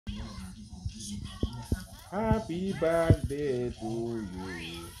Happy birthday to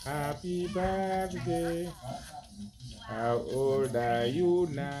you. Happy birthday. How old are you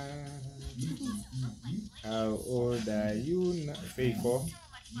now? How old are you now? Say 4.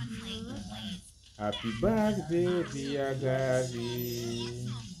 Happy birthday, dear Gavi.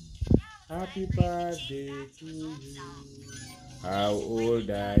 Happy birthday to you. How old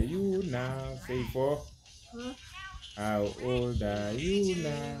are you now? Say 4. How old are you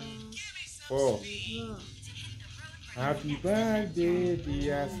now? 4. Happy birthday,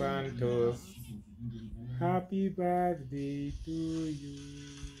 dear Santos. Happy birthday to you.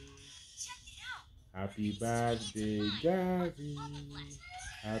 Happy birthday, Gavi.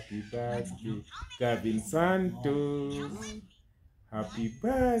 Happy birthday, Gavin Santos. Happy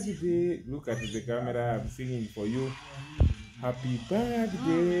birthday. Look at the camera. I'm singing for you. Happy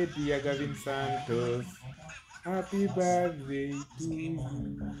birthday, dear Gavin Santos. Happy birthday to you.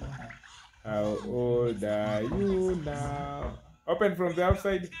 How old are you now? Open from the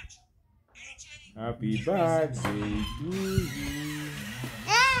outside. Happy birthday to you.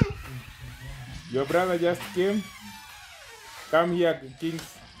 Your brother just came. Come here,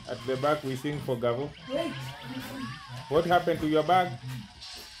 Kings. At the back, we sing for Garvo. Wait. What happened to your bag?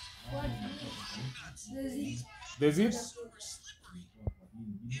 What? The zip?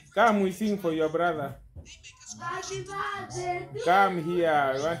 Come, we sing for your brother. Happy birthday. Come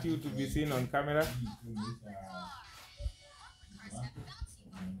here. I want you to be seen on camera.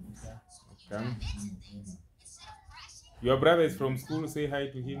 Come. Your brother is from school. Say hi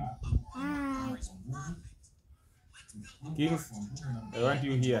to him. Hi. Kings, I want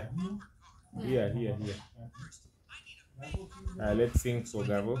you here. Here. Let's sing for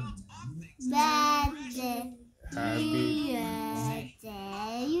Garvo. Birthday. Happy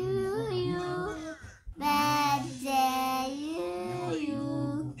Birthday you. Birthday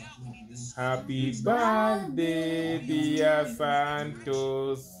you. Happy birthday, dear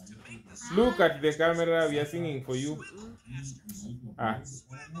Santos. Look at the camera. We are singing for you.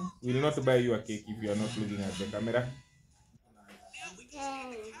 We'll not buy you a cake if you are not looking at the camera.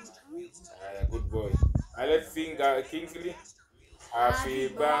 Good boy. Let's sing Kingsley. Happy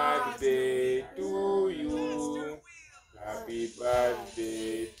birthday to you. Happy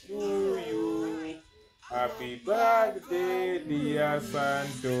birthday to you. Happy birthday, dear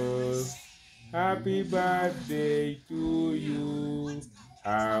Santos. Happy birthday to you.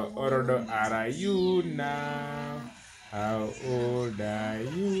 How old are you now? How old are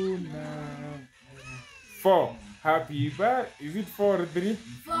you now? 4. Happy birthday. Is it 4 or 3?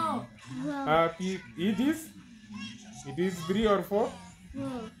 4. Happy. It is? It is 3 or 4?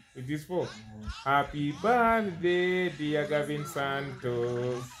 4. It is 4. Happy birthday, dear Gavin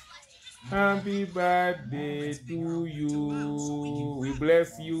Santos. Happy birthday to you. We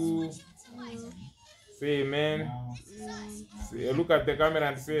bless you. Say amen. Look at the camera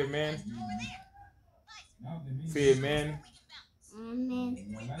and say amen. Say amen. Amen.